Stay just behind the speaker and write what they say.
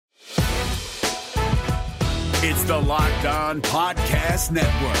It's the Locked On Podcast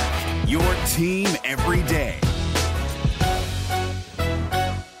Network, your team every day.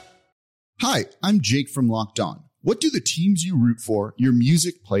 Hi, I'm Jake from Locked On. What do the teams you root for, your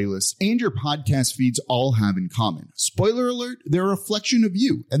music playlists, and your podcast feeds all have in common? Spoiler alert, they're a reflection of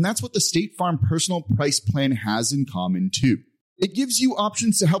you, and that's what the State Farm Personal Price Plan has in common too. It gives you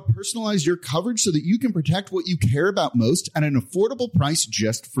options to help personalize your coverage so that you can protect what you care about most at an affordable price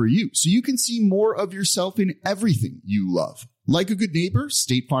just for you, so you can see more of yourself in everything you love. Like a good neighbor,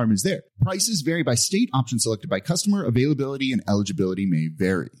 State Farm is there. Prices vary by state, options selected by customer, availability, and eligibility may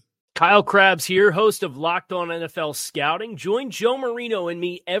vary. Kyle Krabs here, host of Locked On NFL Scouting. Join Joe Marino and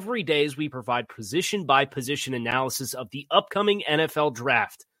me every day as we provide position-by-position analysis of the upcoming NFL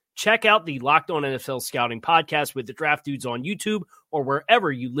Draft. Check out the Locked On NFL Scouting podcast with the Draft Dudes on YouTube or wherever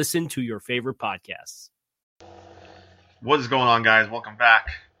you listen to your favorite podcasts. What is going on, guys? Welcome back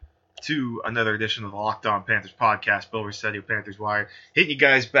to another edition of the Locked On Panthers podcast. Bill Rossetti of Panthers Wire hitting you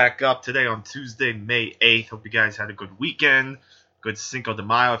guys back up today on Tuesday, May 8th. Hope you guys had a good weekend. Good Cinco de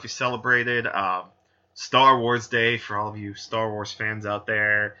Mayo if you celebrated. Star Wars Day for all of you Star Wars fans out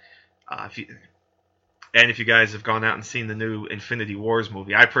there. If you guys have gone out and seen the new Infinity Wars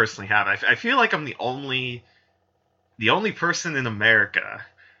movie, I personally have. I feel like I'm the only person in America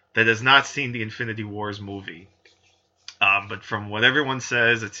that has not seen the Infinity Wars movie. But from what everyone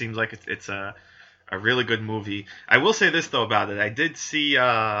says, it seems like it's a really good movie. I will say this though about it. I did see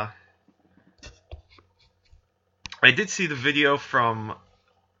the video from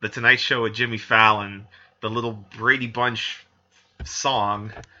The Tonight Show with Jimmy Fallon, the little Brady Bunch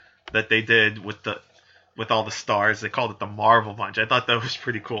song that they did with all the stars. They called it the Marvel Bunch. I thought that was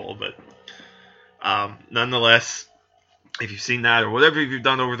pretty cool, but nonetheless, if you've seen that or whatever you've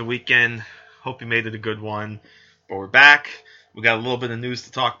done over the weekend, hope you made it a good one. But we're back. We got a little bit of news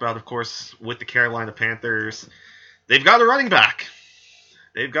to talk about, of course, with the Carolina Panthers. They've got a running back.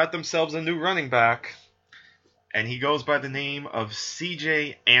 They've got themselves a new running back. And he goes by the name of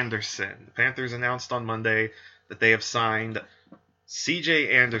C.J. Anderson. The Panthers announced on Monday that they have signed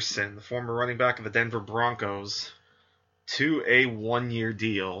C.J. Anderson, the former running back of the Denver Broncos, to a one-year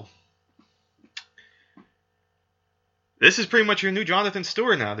deal. This is pretty much your new Jonathan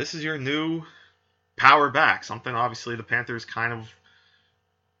Stewart now. This is your new power back. Something obviously the Panthers kind of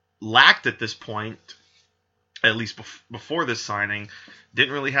lacked at this point, at least before this signing.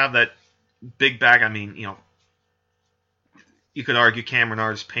 Didn't really have that big bag. I mean, you could argue Cam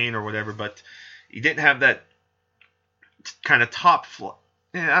Renard's Payne or whatever, but he didn't have that kind of top flight.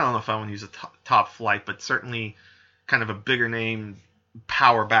 I don't know if I want to use a top flight, but certainly kind of a bigger name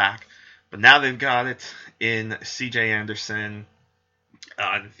power back. But now they've got it in C.J. Anderson.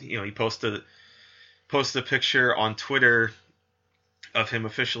 He posted a picture on Twitter of him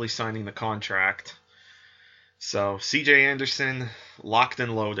officially signing the contract. So C.J. Anderson locked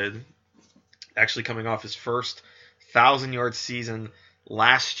and loaded. Actually coming off his first 1,000-yard season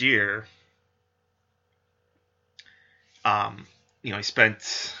last year. He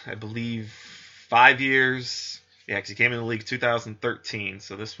spent, I believe, 5 years. Yeah, because he came in the league 2013.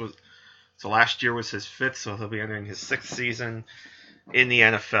 So last year was his fifth. So he'll be entering his sixth season in the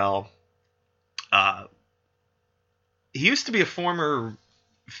NFL. He used to be a former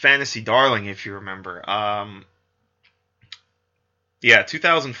fantasy darling, if you remember.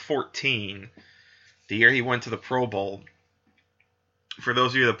 2014. The year he went to the Pro Bowl. For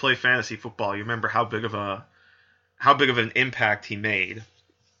those of you that play fantasy football, you remember how big of an impact he made.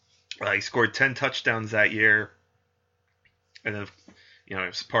 He scored 10 touchdowns that year, and it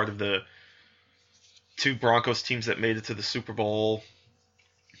was part of the two Broncos teams that made it to the Super Bowl,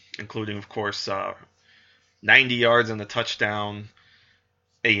 including, of course, 90 yards and a touchdown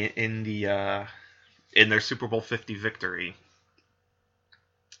in their Super Bowl 50 victory.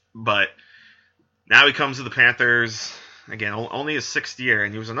 But now he comes to the Panthers, again, only his sixth year,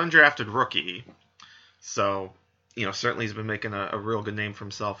 and he was an undrafted rookie. So, certainly he's been making a real good name for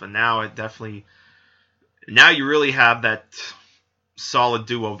himself. And now you really have that solid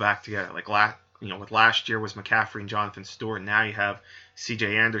duo back together. With last year was McCaffrey and Jonathan Stewart. Now you have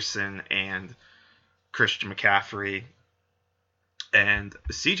C.J. Anderson and Christian McCaffrey. And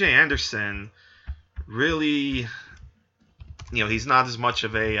C.J. Anderson really, he's not as much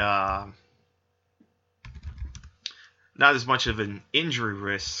of an injury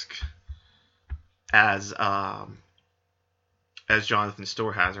risk as Jonathan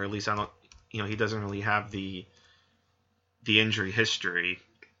Stewart has, or at least he doesn't really have the injury history.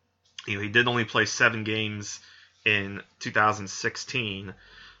 He did only play 7 games in 2016,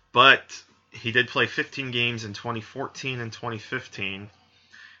 but he did play 15 games in 2014 and 2015.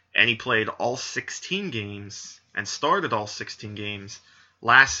 And he played all 16 games and started all 16 games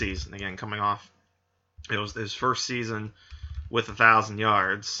last season. Again, coming off, it was his first season with 1,000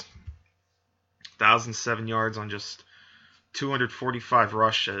 yards. 1,007 yards on just 245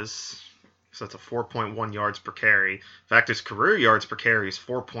 rushes. So that's a 4.1 yards per carry. In fact, his career yards per carry is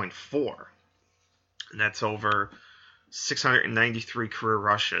 4.4. And that's over 693 career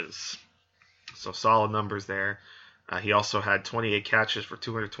rushes. So solid numbers there. He also had 28 catches for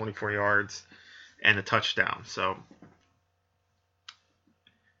 224 yards and a touchdown. So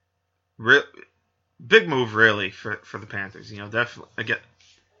big move, really, for the Panthers. Definitely.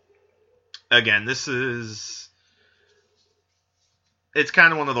 Again, this is... It's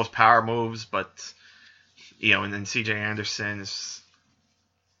kind of one of those power moves, but, and then C.J. Anderson is...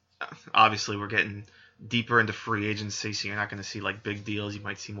 Obviously, we're getting deeper into free agency, so you're not going to see, big deals. You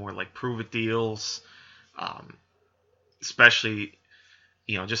might see more, prove-it deals. Especially,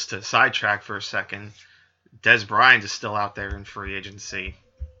 just to sidetrack for a second, Dez Bryant is still out there in free agency,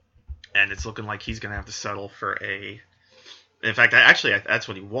 and it's looking like he's going to have to settle for a... In fact, that's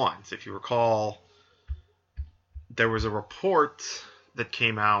what he wants. If you recall, there was a report that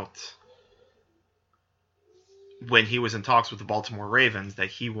came out when he was in talks with the Baltimore Ravens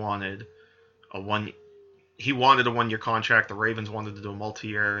that he wanted a one-year contract. The Ravens wanted to do a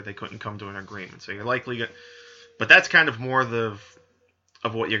multi-year. They couldn't come to an agreement. So you're likely... But that's kind of more of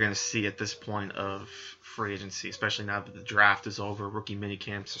what you're going to see at this point of free agency, especially now that the draft is over. Rookie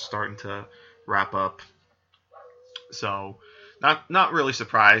minicamps are starting to wrap up. So not really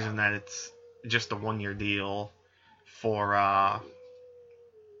surprising that it's just a one-year deal for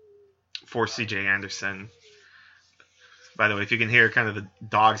C.J. Anderson. By the way, if you can hear kind of the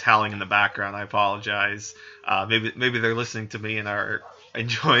dogs howling in the background, I apologize. Maybe they're listening to me and are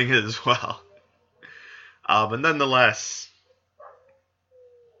enjoying it as well. But nonetheless,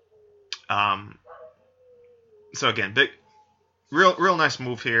 so again, real nice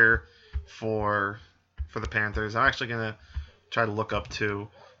move here for the Panthers. I'm actually gonna try to look up too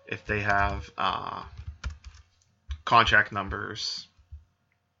if they have contract numbers.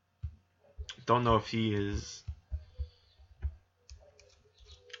 Don't know if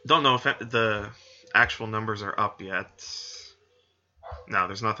the actual numbers are up yet. No,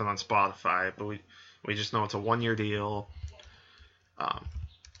 there's nothing on Spotify, but we just know it's a one-year deal.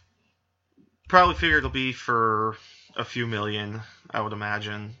 Probably figure it'll be for a few million, I would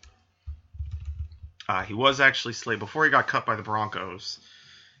imagine. He was actually slated, before he got cut by the Broncos,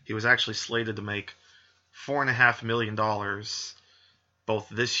 he was actually slated to make $4.5 million both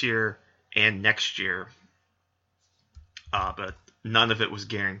this year and next year. But none of it was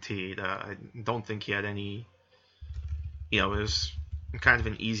guaranteed. I don't think he had any... it was kind of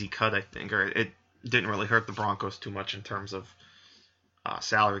an easy cut, I think, or it didn't really hurt the Broncos too much in terms of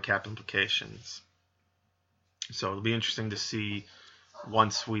salary cap implications. So it'll be interesting to see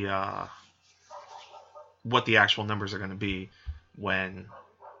once we what the actual numbers are going to be when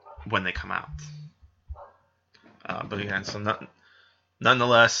they come out. But again, so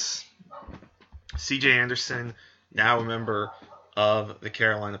nonetheless, C.J. Anderson, now a member of the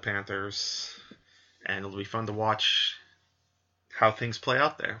Carolina Panthers, and it'll be fun to watch how things play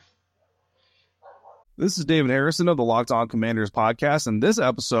out there. This is David Harrison of the Locked On Commanders podcast, and this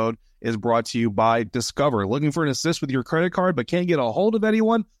episode is brought to you by Discover. Looking for an assist with your credit card but can't get a hold of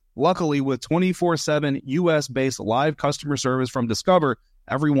anyone? Luckily, with 24/7 U.S.-based live customer service from Discover,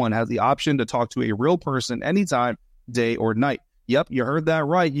 everyone has the option to talk to a real person anytime, day or night. Yep, you heard that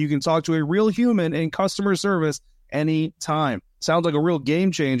right. You can talk to a real human in customer service anytime. Sounds like a real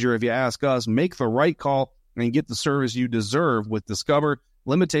game changer if you ask us. Make the right call and get the service you deserve with Discover.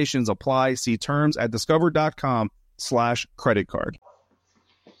 Limitations apply. See terms at discover.com/creditcard.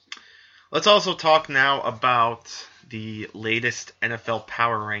 Let's also talk now about the latest NFL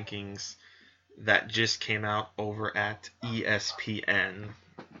power rankings that just came out over at ESPN.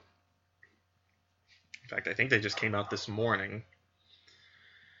 In fact, I think they just came out this morning.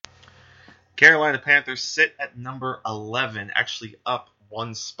 Carolina Panthers sit at number 11, actually up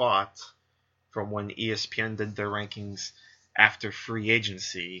one spot from when ESPN did their rankings after free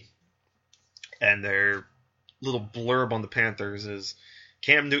agency. And their little blurb on the Panthers is,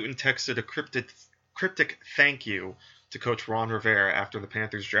 Cam Newton texted a cryptic thank you to Coach Ron Rivera after the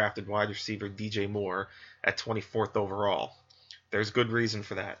Panthers drafted wide receiver DJ Moore at 24th overall. There's good reason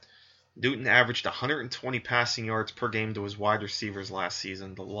for that. Newton averaged 120 passing yards per game to his wide receivers last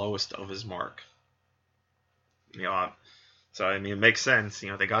season, the lowest of his mark. So it makes sense.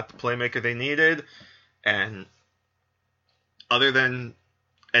 They got the playmaker they needed, and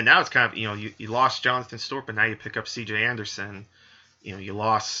now it's kind of, you lost Jonathan Stewart, but now you pick up C.J. Anderson, You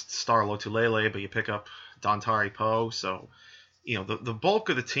lost Star Lotulelei, but you pick up Dontari Poe. So, the bulk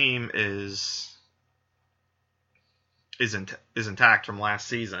of the team is intact from last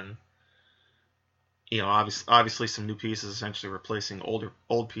season. Obviously some new pieces essentially replacing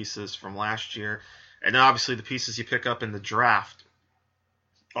old pieces from last year. And then obviously the pieces you pick up in the draft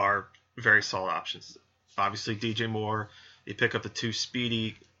are very solid options. Obviously DJ Moore, you pick up the two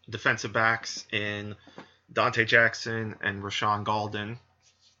speedy defensive backs in Dante Jackson and Rashawn Golden.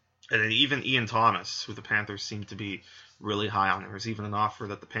 And then even Ian Thomas, who the Panthers seem to be really high on. There was even an offer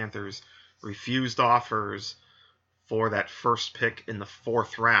that the Panthers refused offers for that first pick in the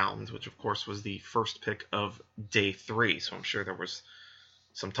 4th round, which of course was the first pick of day 3. So I'm sure there was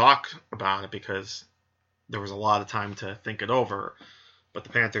some talk about it because there was a lot of time to think it over. But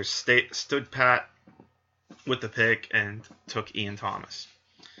the Panthers stood pat with the pick and took Ian Thomas.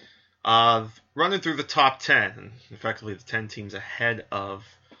 Running through the top 10, effectively the 10 teams ahead of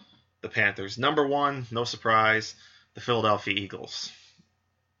the Panthers. Number 1, no surprise, the Philadelphia Eagles.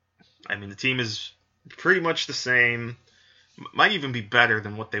 I mean, the team is pretty much the same, might even be better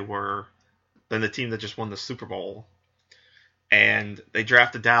than what they were, than the team that just won the Super Bowl. And they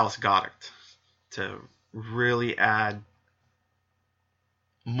drafted Dallas Goedert to really add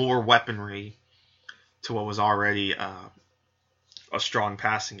more weaponry to what was already a strong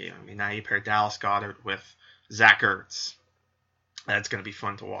passing game. I mean, now you pair Dallas Goedert with Zach Ertz. That's going to be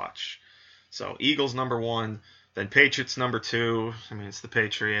fun to watch. So Eagles number 1, then Patriots number 2. I mean, it's the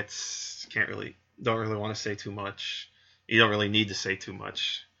Patriots. Don't really want to say too much. You don't really need to say too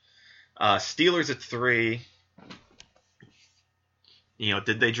much. Steelers at 3.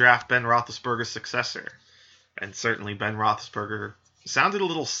 Did they draft Ben Roethlisberger's successor? And certainly Ben Roethlisberger sounded a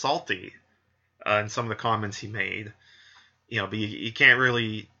little salty in some of the comments he made. But you can't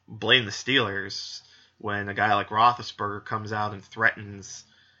really blame the Steelers when a guy like Roethlisberger comes out and threatens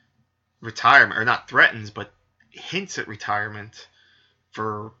retirement, or not threatens, but hints at retirement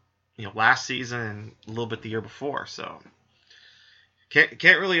for last season and a little bit the year before. So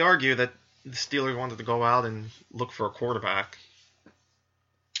can't really argue that the Steelers wanted to go out and look for a quarterback.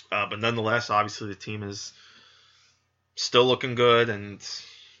 But nonetheless, obviously the team is still looking good and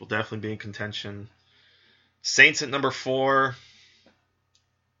will definitely be in contention. Saints at number 4.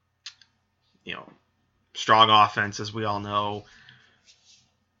 Strong offense, as we all know.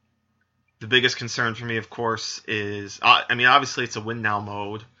 The biggest concern for me, of course, is, obviously it's a win now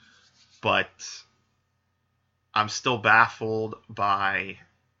mode, but I'm still baffled by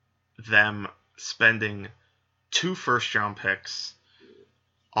them spending 2 first-round picks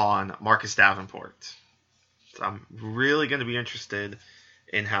on Marcus Davenport. So I'm really going to be interested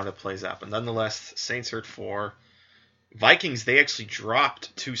in how that plays out. But nonetheless, Saints are at 4. Vikings, they actually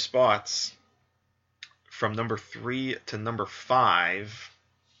dropped 2 spots from number 3 to number 5.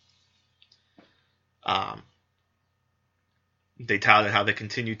 They touted how they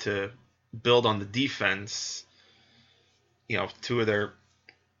continue to build on the defense.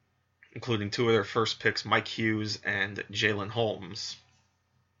 Including 2 of their first picks, Mike Hughes and Jalen Holmes.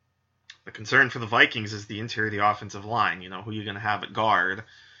 The concern for the Vikings is the interior of the offensive line. Who you're going to have at guard.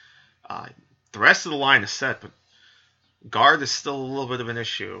 The rest of the line is set, but guard is still a little bit of an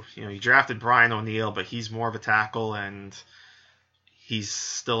issue. You drafted Brian O'Neill, but he's more of a tackle, and he's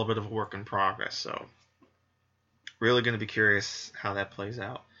still a bit of a work in progress. So really going to be curious how that plays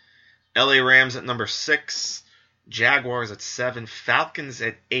out. LA Rams at number 6. Jaguars at 7. Falcons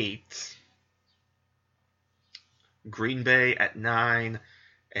at 8. Green Bay at 9.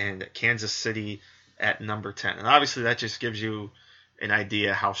 And Kansas City at number 10. And obviously that just gives you an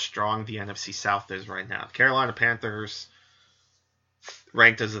idea how strong the NFC South is right now. Carolina Panthers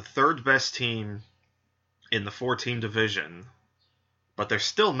ranked as the 3rd best team in the 4-team division, but they're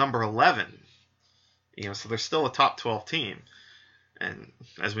still number 11. So they're still a top 12 team. And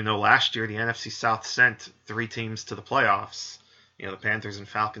as we know, last year the NFC South sent 3 teams to the playoffs. The Panthers and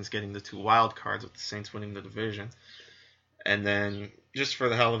Falcons getting the 2 wild cards, with the Saints winning the division. And then, just for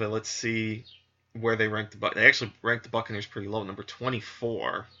the hell of it, let's see where they ranked they actually ranked the Buccaneers pretty low, number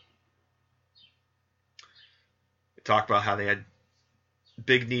 24. They talked about how they had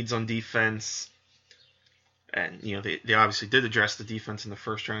big needs on defense. And, they obviously did address the defense in the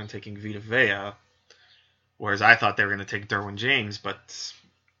first round, taking Vita Vea. Whereas I thought they were going to take Derwin James, but,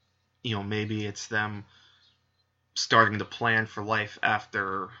 maybe it's them starting to plan for life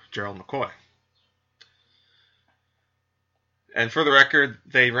after Gerald McCoy. And for the record,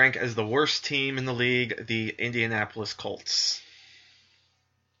 they rank as the worst team in the league, the Indianapolis Colts.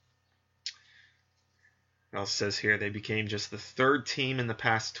 It also says here they became just the 3rd team in the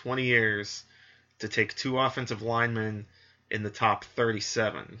past 20 years to take 2 offensive linemen in the top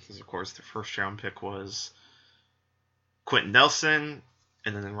 37. Because, of course, their first-round pick was Quentin Nelson.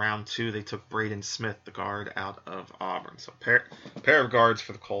 And then in round 2, they took Braden Smith, the guard, out of Auburn. So pair of guards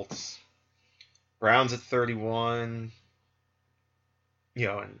for the Colts. Browns at 31.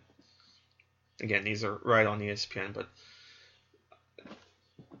 And again, these are right on ESPN. But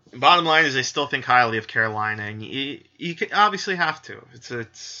bottom line is they still think highly of Carolina. And you obviously have to. It's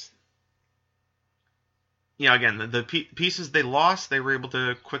again, the pieces they lost, they were able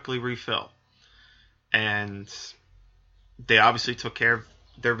to quickly refill. And they obviously took care of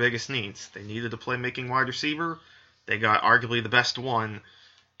their biggest needs. They needed a playmaking wide receiver. They got arguably the best one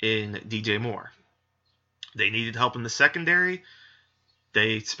in DJ Moore. They needed help in the secondary.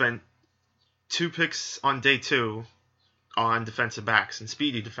 They spent 2 picks on day 2 on defensive backs, and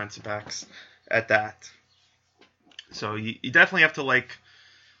speedy defensive backs at that. So you definitely have to like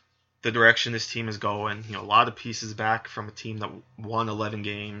the direction this team is going. A lot of pieces back from a team that won 11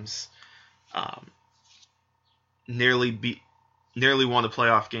 games. Nearly won a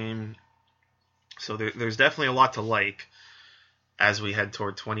playoff game. So there's definitely a lot to like as we head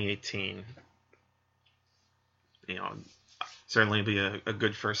toward 2018. Certainly be a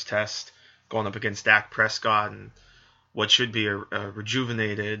good first test going up against Dak Prescott and what should be a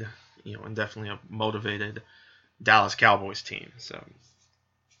rejuvenated, and definitely a motivated Dallas Cowboys team. So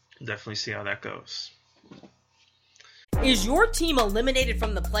definitely see how that goes. Is your team eliminated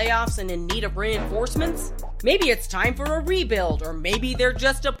from the playoffs and in need of reinforcements? Maybe it's time for a rebuild, or maybe they're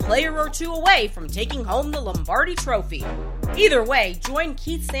just a player or 2 away from taking home the Lombardi Trophy. Either way, join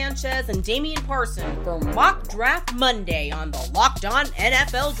Keith Sanchez and Damian Parson for Mock Draft Monday on the Locked On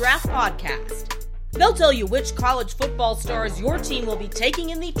NFL Draft Podcast. They'll tell you which college football stars your team will be taking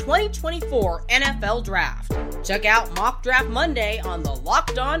in the 2024 NFL Draft. Check out Mock Draft Monday on the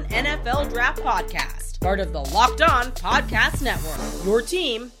Locked On NFL Draft Podcast, part of the Locked On Podcast Network. Your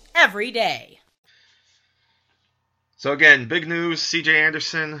team every day. So again, big news: C.J.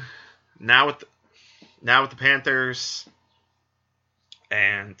 Anderson now with the Panthers,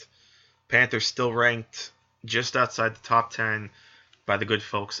 and Panthers still ranked just outside the top 10 by the good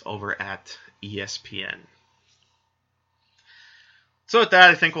folks over at ESPN. So with that,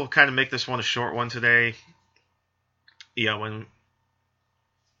 I think we'll kind of make this one a short one today. When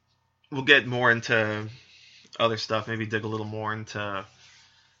we'll get more into other stuff, maybe dig a little more into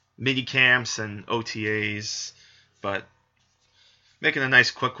mini camps and OTAs, but making a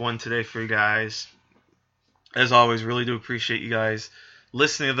nice quick one today for you guys. As always, really do appreciate you guys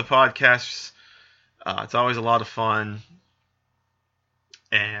listening to the podcasts. It's always a lot of fun.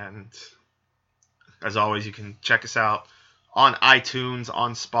 And as always, you can check us out on iTunes,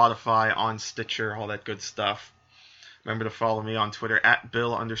 on Spotify, on Stitcher, all that good stuff. Remember to follow me on Twitter at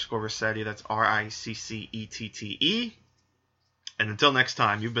Bill_Rossetti. That's RICCETTE. And until next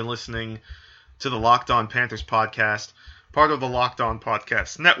time, you've been listening to the Locked On Panthers podcast, part of the Locked On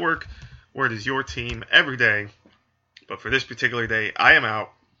Podcast Network, where it is your team every day. But for this particular day, I am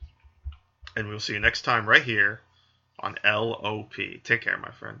out. And we'll see you next time right here on LOP. Take care, my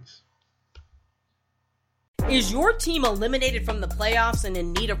friends. Is your team eliminated from the playoffs and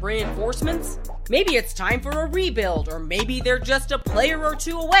in need of reinforcements? Maybe it's time for a rebuild, or maybe they're just a player or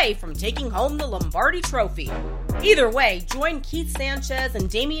 2 away from taking home the Lombardi Trophy. Either way, join Keith Sanchez and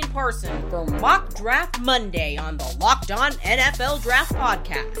Damian Parson for Mock Draft Monday on the Locked On NFL Draft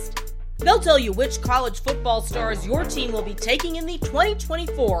Podcast. They'll tell you which college football stars your team will be taking in the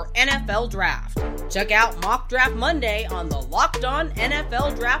 2024 NFL Draft. Check out Mock Draft Monday on the Locked On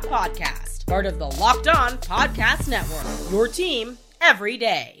NFL Draft Podcast, part of the Locked On Podcast Network. Your team every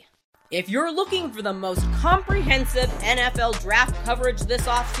day. If you're looking for the most comprehensive NFL draft coverage this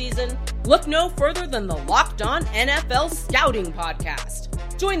offseason, look no further than the Locked On NFL Scouting Podcast.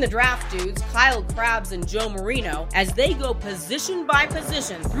 Join the draft dudes, Kyle Krabs and Joe Marino, as they go position by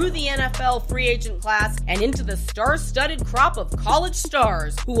position through the NFL free agent class and into the star-studded crop of college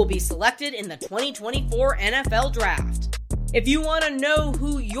stars who will be selected in the 2024 NFL Draft. If you want to know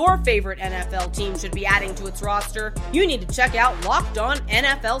who your favorite NFL team should be adding to its roster, you need to check out Locked On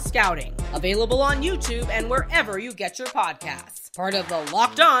NFL Scouting, available on YouTube and wherever you get your podcasts. Part of the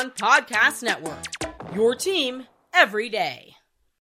Locked On Podcast Network. Your team every day.